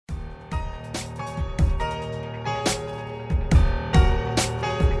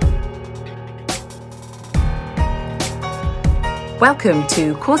Welcome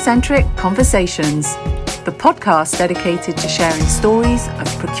to CoreCentric Conversations, the podcast dedicated to sharing stories of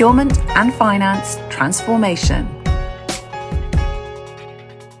procurement and finance transformation.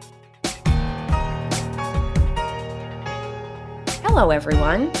 Hello,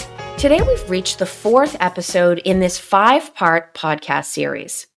 everyone. Today we've reached the fourth episode in this 5-part podcast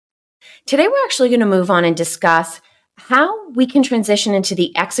series. Today we're actually going to move on and discuss how we can transition into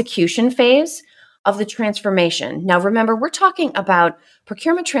the execution phase of the transformation. Now, remember, we're talking about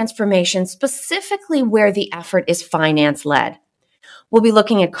procurement transformation, specifically where the effort is finance-led. We'll be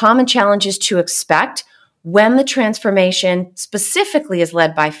looking at common challenges to expect when the transformation specifically is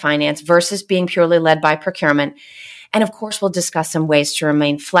led by finance versus being purely led by procurement. And of course, we'll discuss some ways to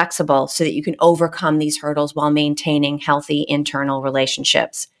remain flexible so that you can overcome these hurdles while maintaining healthy internal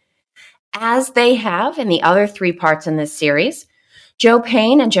relationships. As they have in the other 3 parts in this series, Joe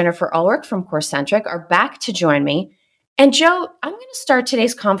Payne and Jennifer Ulrich from CoreCentric are back to join me. And Joe, I'm going to start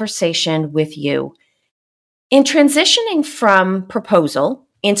today's conversation with you. In transitioning from proposal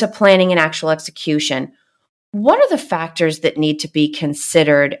into planning and actual execution, what are the factors that need to be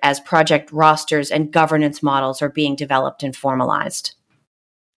considered as project rosters and governance models are being developed and formalized?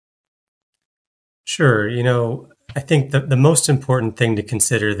 Sure. I think the most important thing to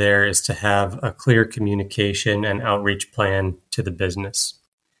consider there is to have a clear communication and outreach plan to the business.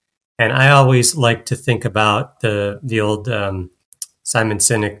 And I always like to think about the old Simon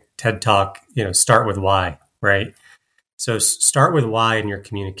Sinek TED Talk, start with why, right? So start with why in your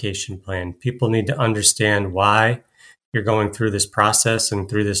communication plan. People need to understand why you're going through this process and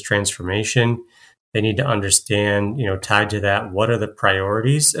through this transformation. They need to understand, tied to that, what are the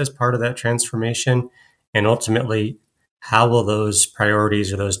priorities as part of that transformation? And ultimately, how will those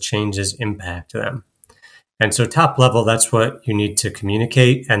priorities or those changes impact them? And so top level, that's what you need to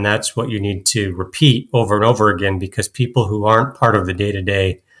communicate. And that's what you need to repeat over and over again, because people who aren't part of the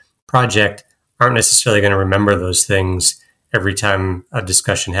day-to-day project aren't necessarily going to remember those things every time a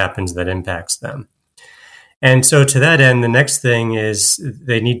discussion happens that impacts them. And so to that end, the next thing is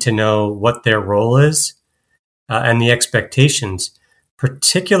they need to know what their role is and the expectations,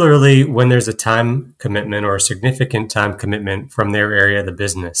 particularly when there's a time commitment or a significant time commitment from their area of the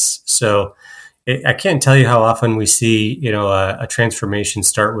business. So I can't tell you how often we see, a transformation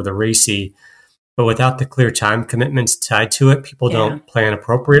start with a RACI, but without the clear time commitments tied to it, people don't plan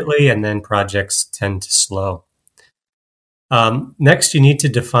appropriately, and then projects tend to slow. Next, you need to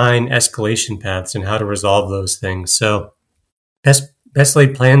define escalation paths and how to resolve those things. So best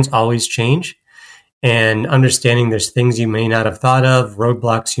laid plans always change. And understanding there's things you may not have thought of,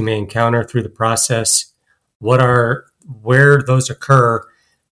 roadblocks you may encounter through the process, where those occur,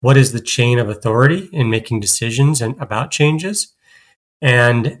 what is the chain of authority in making decisions and about changes,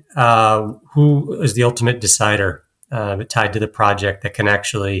 and who is the ultimate decider tied to the project that can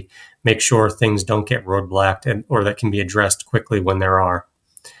actually make sure things don't get roadblocked or that can be addressed quickly when there are.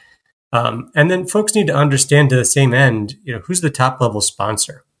 And then folks need to understand to the same end, who's the top level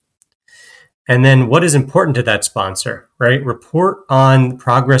sponsor. And then what is important to that sponsor, right? Report on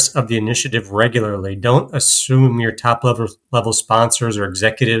progress of the initiative regularly. Don't assume your top level sponsors or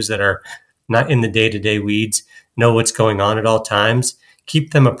executives that are not in the day-to-day weeds know what's going on at all times.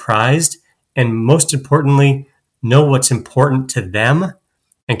 Keep them apprised. And most importantly, know what's important to them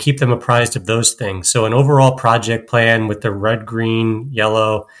and keep them apprised of those things. So an overall project plan with the red, green,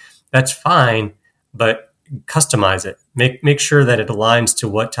 yellow, that's fine, but customize it. Make sure that it aligns to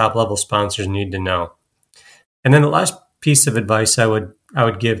what top level sponsors need to know. And then the last piece of advice I would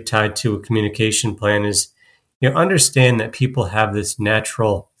give tied to a communication plan is, understand that people have this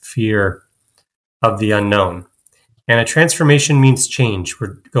natural fear of the unknown. And a transformation means change.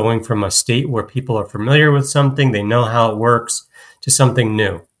 We're going from a state where people are familiar with something, they know how it works, to something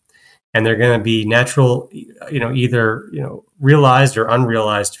new. And they're going to be natural, either realized or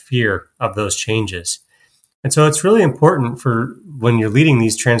unrealized fear of those changes. And so it's really important for when you're leading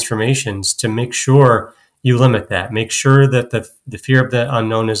these transformations to make sure you limit that. Make sure that the fear of the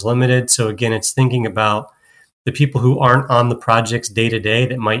unknown is limited. So again, it's thinking about the people who aren't on the projects day to day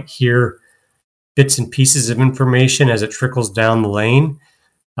that might hear bits and pieces of information as it trickles down the lane,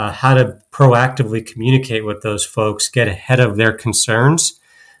 how to proactively communicate with those folks, get ahead of their concerns,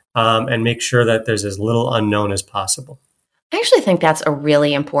 and make sure that there's as little unknown as possible. I actually think that's a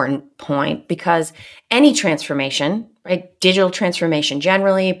really important point because any transformation, right? Digital transformation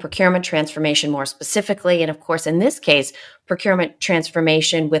generally, procurement transformation more specifically, and of course, in this case, procurement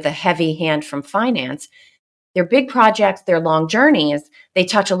transformation with a heavy hand from finance. They're big projects, they're long journeys, they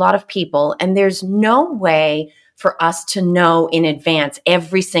touch a lot of people, and there's no way for us to know in advance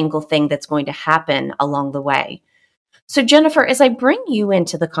every single thing that's going to happen along the way. So, Jennifer, as I bring you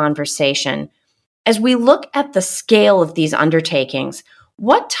into the conversation, as we look at the scale of these undertakings,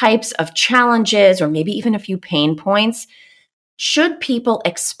 what types of challenges or maybe even a few pain points should people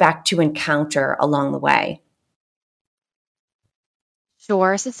expect to encounter along the way?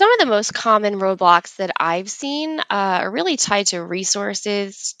 Sure. So some of the most common roadblocks that I've seen are really tied to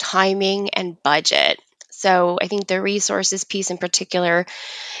resources, timing, and budget. So I think the resources piece in particular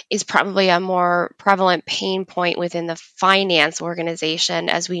is probably a more prevalent pain point within the finance organization.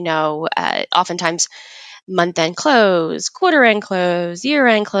 As we know, oftentimes month end close, quarter end close, year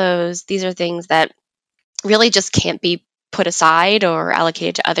end close, these are things that really just can't be put aside or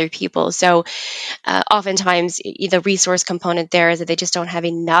allocated to other people. So oftentimes the resource component there is that they just don't have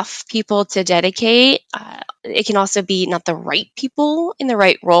enough people to dedicate. It can also be not the right people in the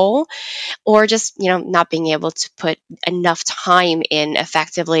right role, or just not being able to put enough time in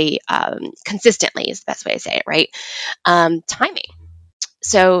effectively, consistently is the best way to say it, right? Timing.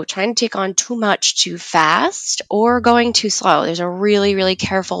 So trying to take on too much too fast or going too slow. There's a really, really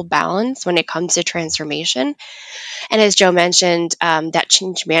careful balance when it comes to transformation. And as Joe mentioned, that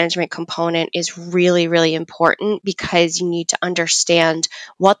change management component is really, really important because you need to understand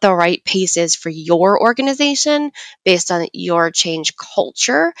what the right pace is for your organization based on your change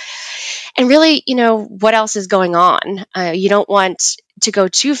culture. And really, what else is going on. You don't want to go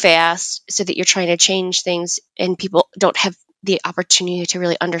too fast so that you're trying to change things and people don't have the opportunity to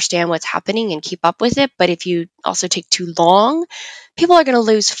really understand what's happening and keep up with it. But if you also take too long, people are going to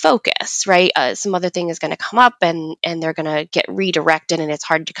lose focus, right? Some other thing is going to come up and they're going to get redirected, and it's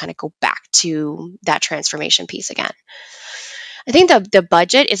hard to kind of go back to that transformation piece again. I think the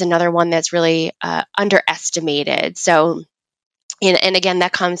budget is another one that's really underestimated. So, and again,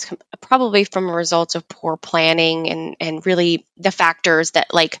 that comes probably from a result of poor planning and really the factors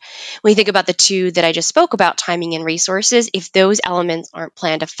that, like, when you think about the two that I just spoke about, timing and resources, if those elements aren't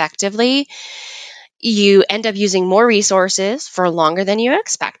planned effectively, you end up using more resources for longer than you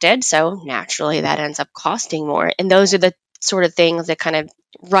expected. So naturally, that ends up costing more. And those are the sort of things that kind of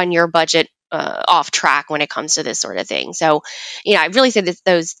run your budget off track when it comes to this sort of thing. So, I really say that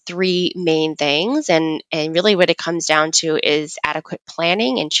those three main things, and really what it comes down to is adequate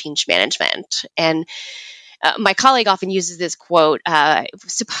planning and change management. And my colleague often uses this quote,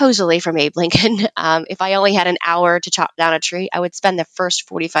 supposedly from Abe Lincoln. If I only had an hour to chop down a tree, I would spend the first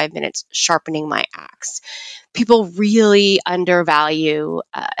 45 minutes sharpening my axe. People really undervalue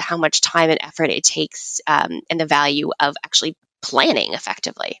how much time and effort it takes, and the value of actually planning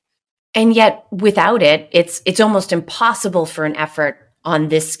effectively. And yet, without it, it's almost impossible for an effort on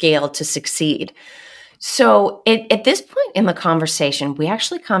this scale to succeed. So at this point in the conversation, we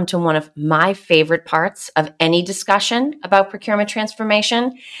actually come to one of my favorite parts of any discussion about procurement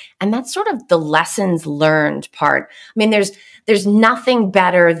transformation, and that's sort of the lessons learned part. I mean, there's nothing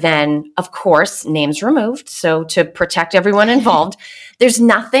better than, of course, names removed. So to protect everyone involved, there's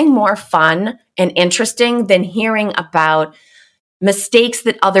nothing more fun and interesting than hearing about mistakes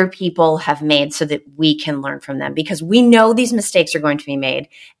that other people have made so that we can learn from them, because we know these mistakes are going to be made,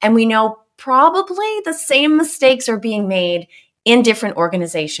 and we know probably the same mistakes are being made in different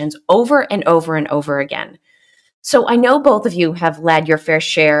organizations over and over and over again. So I know both of you have led your fair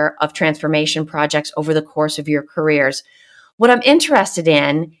share of transformation projects over the course of your careers. What I'm interested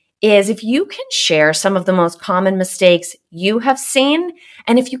in is if you can share some of the most common mistakes you have seen,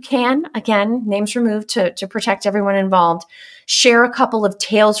 and if you can, again, names removed to protect everyone involved, share a couple of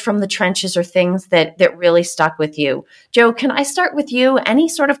tales from the trenches or things that really stuck with you. Joe, can I start with you? Any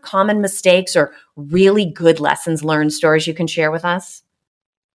sort of common mistakes or really good lessons learned stories you can share with us?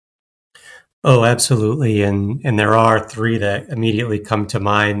 Oh, absolutely. And there are three that immediately come to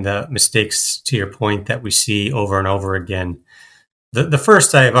mind, the mistakes, to your point, that we see over and over again. The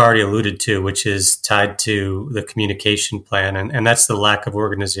first I have already alluded to, which is tied to the communication plan, and that's the lack of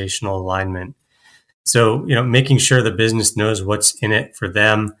organizational alignment. So, making sure the business knows what's in it for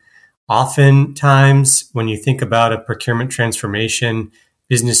them. Oftentimes, when you think about a procurement transformation,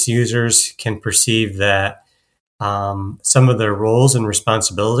 business users can perceive that some of their roles and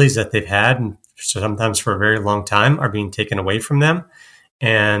responsibilities that they've had, and sometimes for a very long time, are being taken away from them.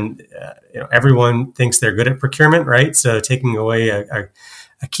 And everyone thinks they're good at procurement, right? So taking away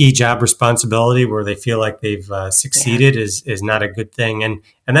a key job responsibility where they feel like they've succeeded is not a good thing. And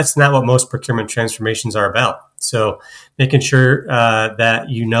that's not what most procurement transformations are about. So making sure that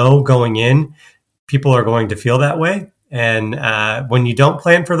going in, people are going to feel that way. And when you don't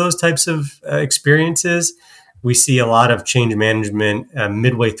plan for those types of experiences, we see a lot of change management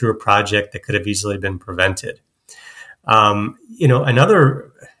midway through a project that could have easily been prevented.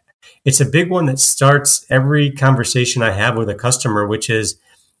 it's a big one that starts every conversation I have with a customer, which is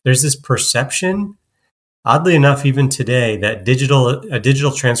there's this perception, oddly enough, even today, that a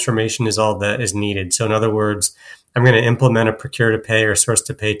digital transformation is all that is needed. So in other words, I'm going to implement a procure to pay or source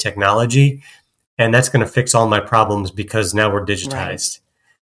to pay technology, and that's going to fix all my problems because now we're digitized. Right.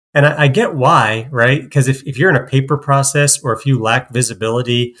 And I get why, right? Because if you're in a paper process, or if you lack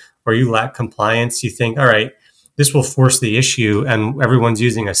visibility or you lack compliance, you think, all right, this will force the issue and everyone's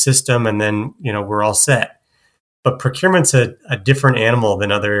using a system and then, we're all set. But procurement's a different animal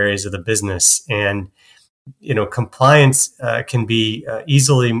than other areas of the business. And, compliance can be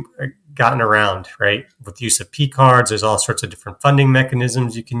easily gotten around, right? With use of P cards, there's all sorts of different funding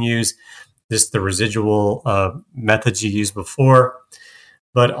mechanisms you can use. The residual methods you used before.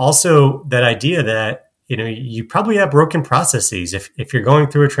 But also that idea that, you probably have broken processes. If you're going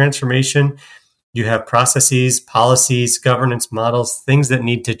through a transformation, you have processes, policies, governance models, things that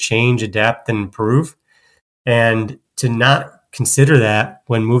need to change, adapt, and improve. And to not consider that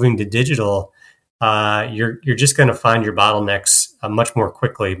when moving to digital, you're just going to find your bottlenecks much more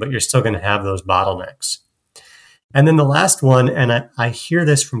quickly, but you're still going to have those bottlenecks. And then the last one, and I hear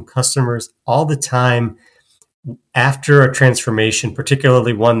this from customers all the time after a transformation,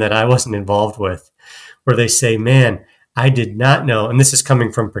 particularly one that I wasn't involved with, where they say, man, I did not know, and this is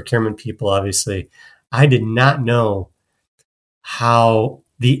coming from procurement people, obviously, I did not know how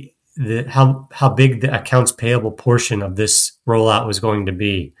how big the accounts payable portion of this rollout was going to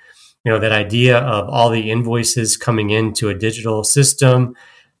be. That idea of all the invoices coming into a digital system,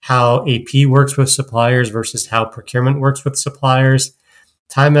 how AP works with suppliers versus how procurement works with suppliers.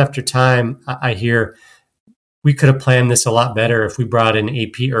 Time after time, I hear, we could have planned this a lot better if we brought in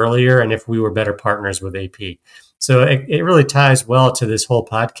AP earlier and if we were better partners with AP. So it really ties well to this whole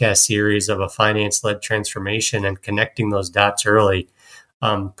podcast series of a finance-led transformation and connecting those dots early.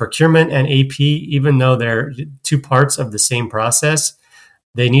 Procurement and AP, even though they're two parts of the same process,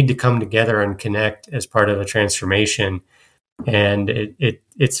 they need to come together and connect as part of a transformation. And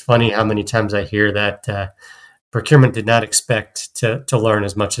it's funny how many times I hear that procurement did not expect to learn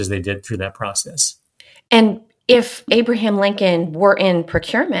as much as they did through that process. And if Abraham Lincoln were in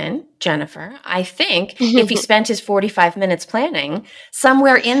procurement, Jennifer, I think if he spent his 45 minutes planning,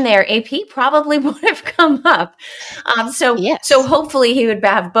 somewhere in there, AP probably would have come up. So hopefully he would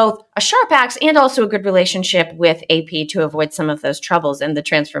have both a sharp axe and also a good relationship with AP to avoid some of those troubles in the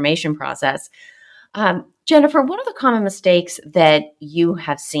transformation process. Jennifer, what are the common mistakes that you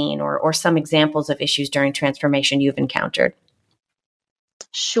have seen or some examples of issues during transformation you've encountered?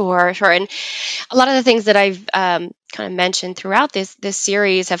 Sure. And a lot of the things that I've kind of mentioned throughout this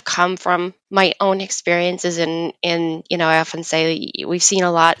series have come from my own experiences, and I often say we've seen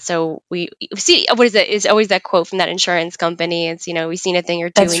a lot. So we see, what is it? Is always that quote from that insurance company. It's we've seen a thing or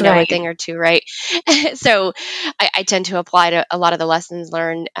two, know a thing or two, right? So I tend to apply to a lot of the lessons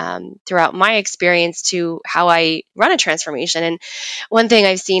learned throughout my experience to how I run a transformation. And one thing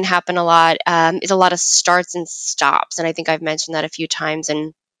I've seen happen a lot is a lot of starts and stops, and I think I've mentioned that a few times.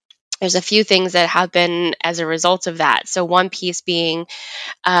 And there's a few things that happen as a result of that. So one piece being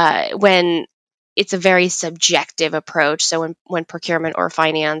when it's a very subjective approach. So when procurement or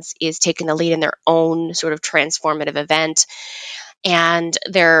finance is taking the lead in their own sort of transformative event, and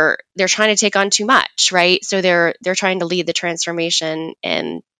they're trying to take on too much, right? So they're trying to lead the transformation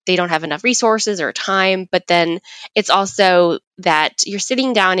and they don't have enough resources or time. But then it's also that you're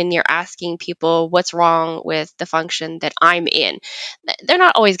sitting down and you're asking people what's wrong with the function that I'm in. They're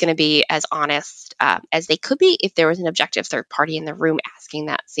not always going to be as honest as they could be if there was an objective third party in the room asking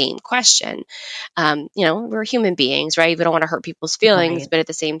that same question. We're human beings, right? We don't want to hurt people's feelings, but at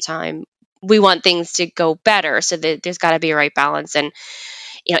the same time, we want things to go better. So there's got to be a right balance. And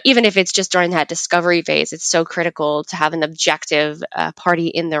even if it's just during that discovery phase, it's so critical to have an objective party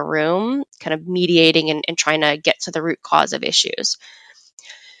in the room, kind of mediating and trying to get to the root cause of issues.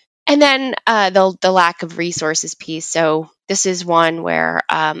 And then the lack of resources piece. So this is one where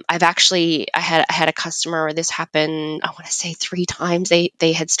I had a customer where this happened, I want to say 3 times.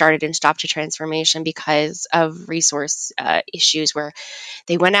 They had started and stopped a transformation because of resource issues, where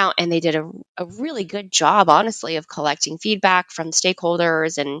they went out and they did a really good job, honestly, of collecting feedback from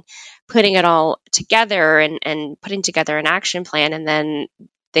stakeholders and putting it all together and putting together an action plan. And then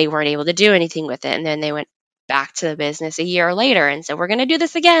they weren't able to do anything with it. And then they went back to the business a year later and said, we're going to do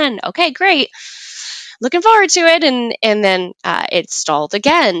this again. Okay, great. Looking forward to it. And then it stalled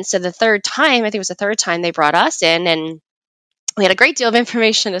again. So the third time, I think it was the third time, they brought us in, and we had a great deal of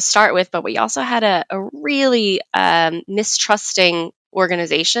information to start with, but we also had a really mistrusting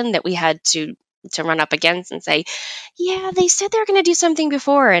organization that we had to to run up against and say, yeah, they said they're going to do something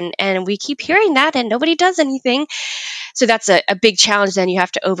before, and we keep hearing that and nobody does anything. So that's a big challenge then you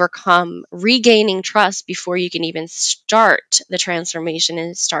have to overcome, regaining trust before you can even start the transformation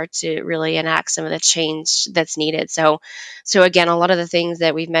and start to really enact some of the change that's needed. So again, a lot of the things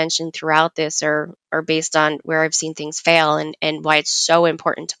that we've mentioned throughout this are based on where I've seen things fail, and why it's so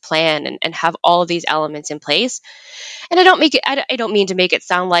important to plan and have all of these elements in place. And I don't mean to make it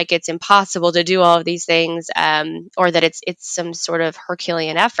sound like it's impossible to do all of these things, or that it's some sort of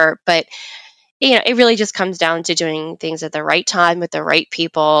Herculean effort, but it really just comes down to doing things at the right time with the right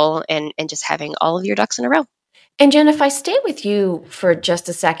people, and just having all of your ducks in a row. And Jen, if I stay with you for just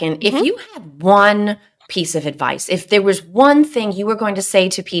a second, if you had one piece of advice, if there was one thing you were going to say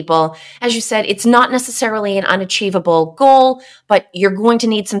to people, as you said, it's not necessarily an unachievable goal, but you're going to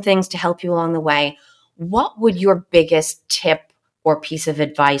need some things to help you along the way. What would your biggest tip or piece of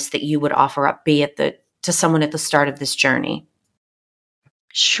advice that you would offer up be to someone at the start of this journey?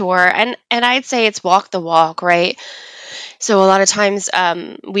 Sure. And I'd say it's walk the walk, right? So a lot of times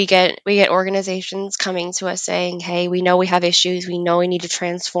we get organizations coming to us saying, hey, we know we have issues, we know we need to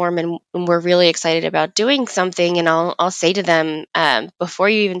transform, and we're really excited about doing something. And I'll say to them, before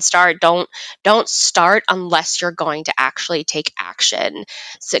you even start, don't start unless you're going to actually take action.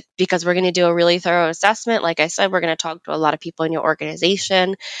 So, because we're going to do a really thorough assessment. Like I said, we're going to talk to a lot of people in your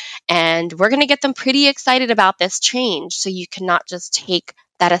organization, and we're going to get them pretty excited about this change. So you cannot just take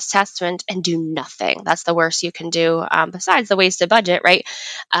that assessment and do nothing. That's the worst you can do, besides the wasted budget, right?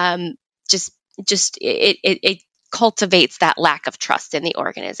 It cultivates that lack of trust in the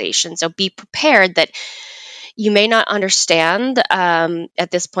organization. So be prepared that you may not understand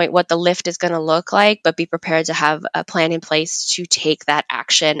at this point what the lift is going to look like, but be prepared to have a plan in place to take that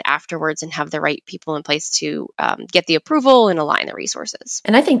action afterwards and have the right people in place to get the approval and align the resources.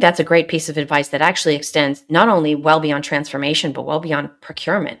 And I think that's a great piece of advice that actually extends not only well beyond transformation, but well beyond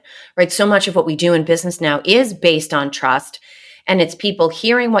procurement, right? So much of what we do in business now is based on trust. And it's people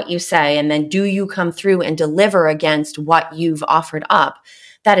hearing what you say, and then do you come through and deliver against what you've offered up?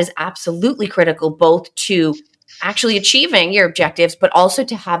 That is absolutely critical, both to actually achieving your objectives, but also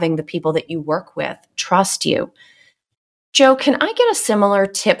to having the people that you work with trust you. Joe, can I get a similar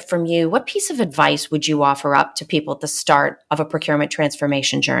tip from you? What piece of advice would you offer up to people at the start of a procurement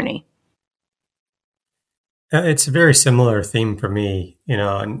transformation journey? It's a very similar theme for me,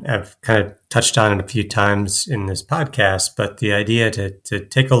 and I've kind of touched on it a few times in this podcast, but the idea to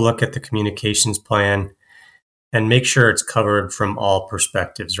take a look at the communications plan and make sure it's covered from all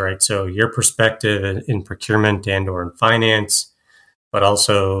perspectives, right? So your perspective in procurement and or in finance, but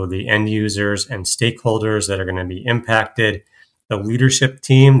also the end users and stakeholders that are going to be impacted, the leadership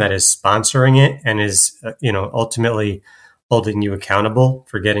team that is sponsoring it and is, ultimately holding you accountable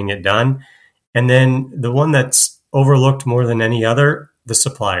for getting it done. And then the one that's overlooked more than any other, the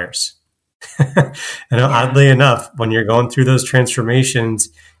suppliers. Oddly enough, when you're going through those transformations,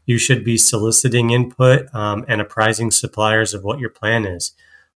 you should be soliciting input and apprising suppliers of what your plan is.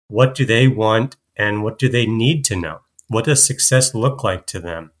 What do they want and what do they need to know? What does success look like to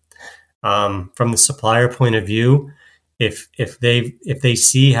them? From the supplier point of view, if they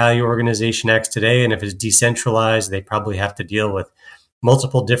see how your organization acts today, and if it's decentralized, they probably have to deal with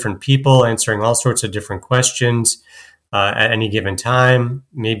multiple different people answering all sorts of different questions at any given time.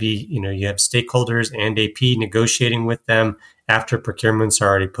 Maybe you have stakeholders and AP negotiating with them after procurement's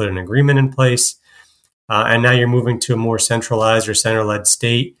already put an agreement in place. And now you're moving to a more centralized or center-led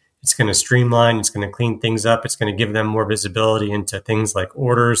state. It's going to streamline, it's going to clean things up, it's going to give them more visibility into things like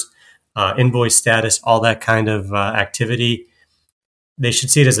orders, invoice status, all that kind of activity. They should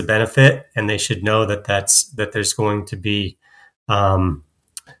see it as a benefit, and they should know that there's going to be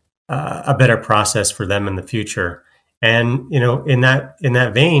a better process for them in the future. And, in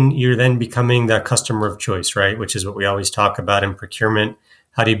that vein, you're then becoming the customer of choice, right? Which is what we always talk about in procurement.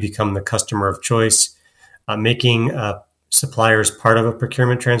 How do you become the customer of choice? Making suppliers part of a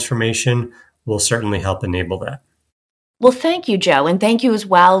procurement transformation will certainly help enable that. Well, thank you, Joe. And thank you as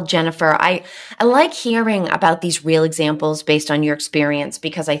well, Jennifer. I like hearing about these real examples based on your experience,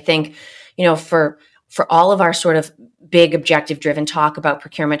 because I think, for all of our sort of big objective-driven talk about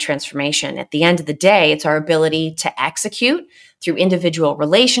procurement transformation, at the end of the day, it's our ability to execute through individual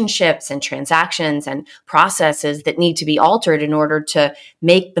relationships and transactions and processes that need to be altered in order to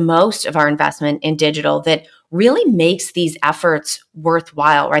make the most of our investment in digital that really makes these efforts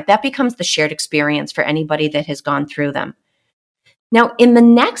worthwhile, right? That becomes the shared experience for anybody that has gone through them. Now, in the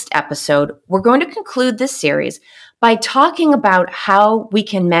next episode, we're going to conclude this series by talking about how we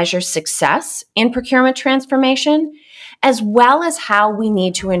can measure success in procurement transformation as well as how we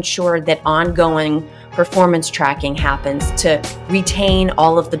need to ensure that ongoing performance tracking happens to retain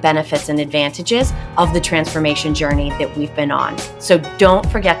all of the benefits and advantages of the transformation journey that we've been on. So don't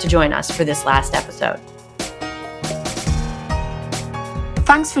forget to join us for this last episode.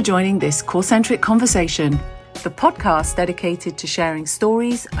 Thanks for joining this Core-Centric Conversation, the podcast dedicated to sharing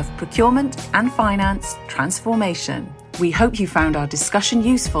stories of procurement and finance transformation. We hope you found our discussion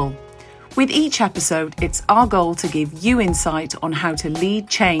useful. With each episode, it's our goal to give you insight on how to lead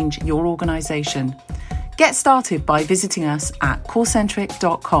change your organisation. Get started by visiting us at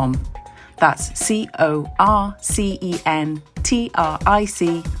corecentric.com. That's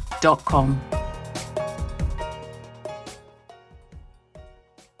CORCENTRIC.com.